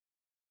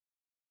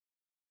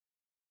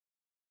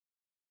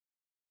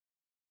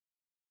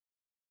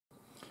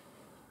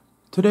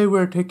Today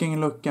we're taking a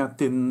look at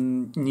the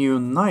new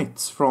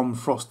Knights from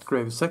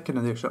Frostgrave 2nd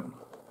edition.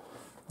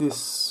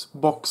 This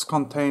box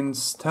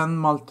contains 10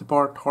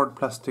 multi-part hard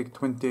plastic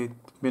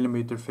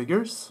 28mm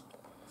figures.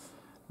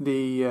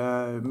 The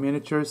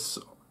miniatures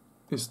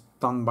is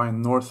done by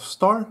North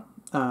Star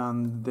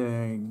and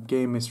the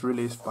game is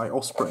released by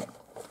Osprey.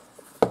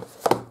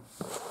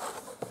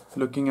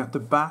 Looking at the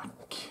back,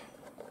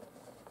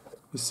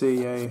 we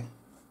see a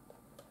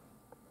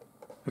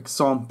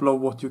example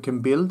of what you can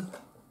build.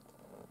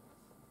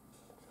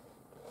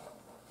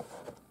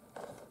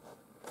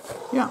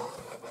 Yeah,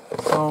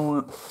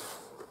 so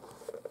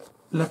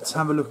let's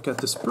have a look at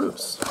the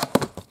sprues.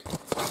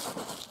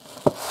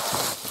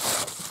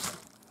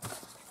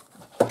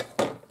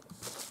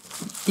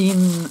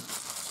 In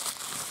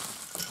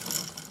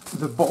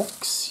the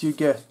box you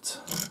get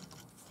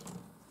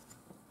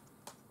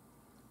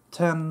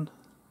 10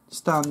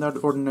 standard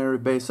ordinary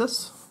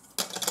bases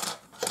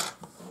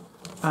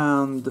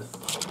and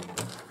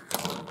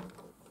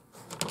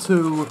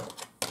 2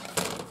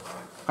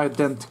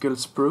 identical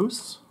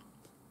sprues.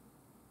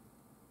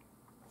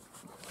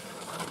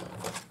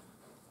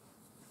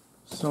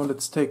 So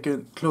let's take a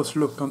closer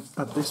look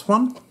at this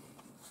one.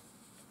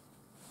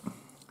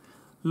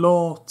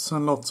 Lots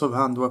and lots of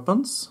hand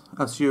weapons,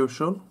 as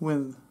usual,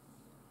 with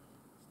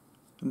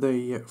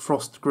the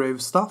Frostgrave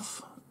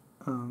stuff.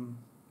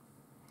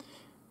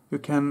 You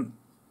can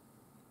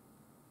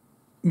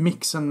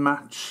mix and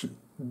match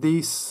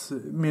these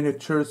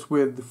miniatures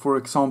with, for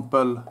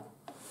example,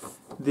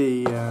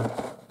 the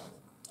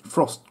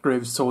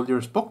Frostgrave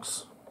Soldiers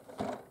box.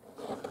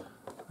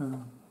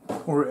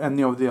 Or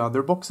any of the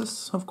other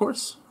boxes, of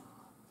course.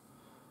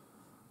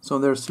 So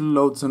there's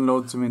loads and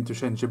loads of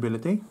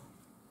interchangeability.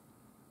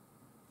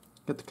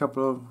 Get a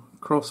couple of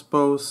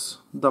crossbows,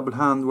 double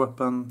hand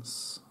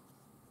weapons.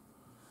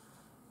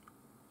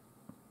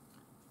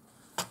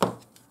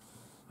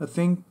 I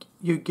think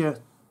you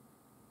get,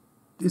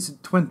 is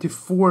it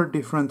 24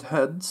 different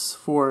heads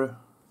for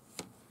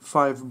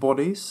 5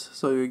 bodies,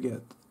 so you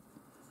get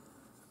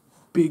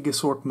big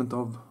assortment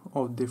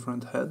of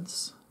different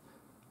heads.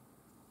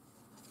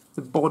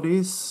 The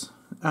bodies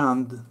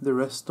and the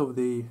rest of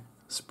the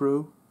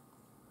sprue,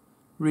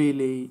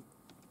 really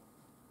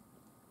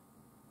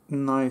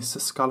nice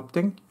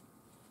sculpting.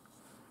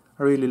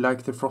 I really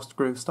like the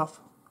Frostgrave stuff.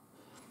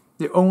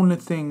 The only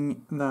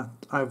thing that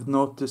I've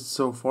noticed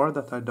so far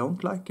that I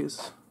don't like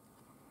is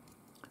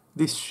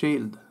this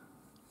shield,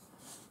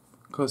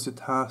 because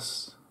it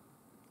has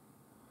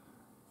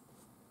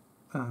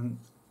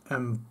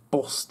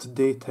embossed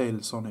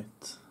details on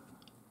it.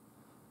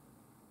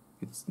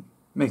 It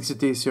makes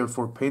it easier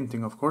for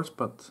painting, of course,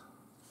 but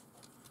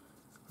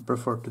I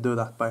prefer to do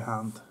that by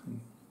hand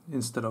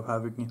instead of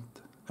having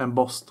it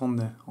embossed on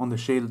the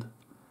shield.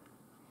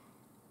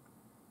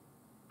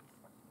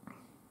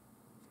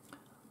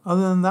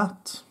 Other than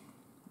that,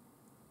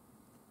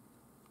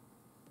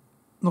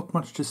 not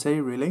much to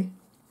say really.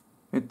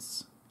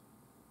 It's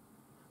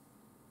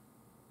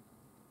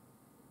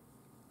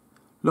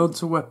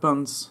loads of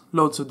weapons,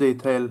 loads of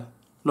detail,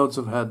 loads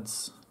of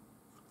heads,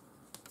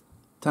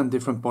 10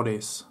 different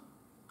bodies,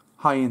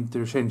 high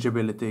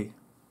interchangeability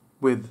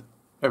with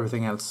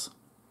everything else.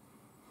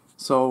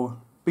 So,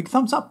 big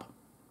thumbs up!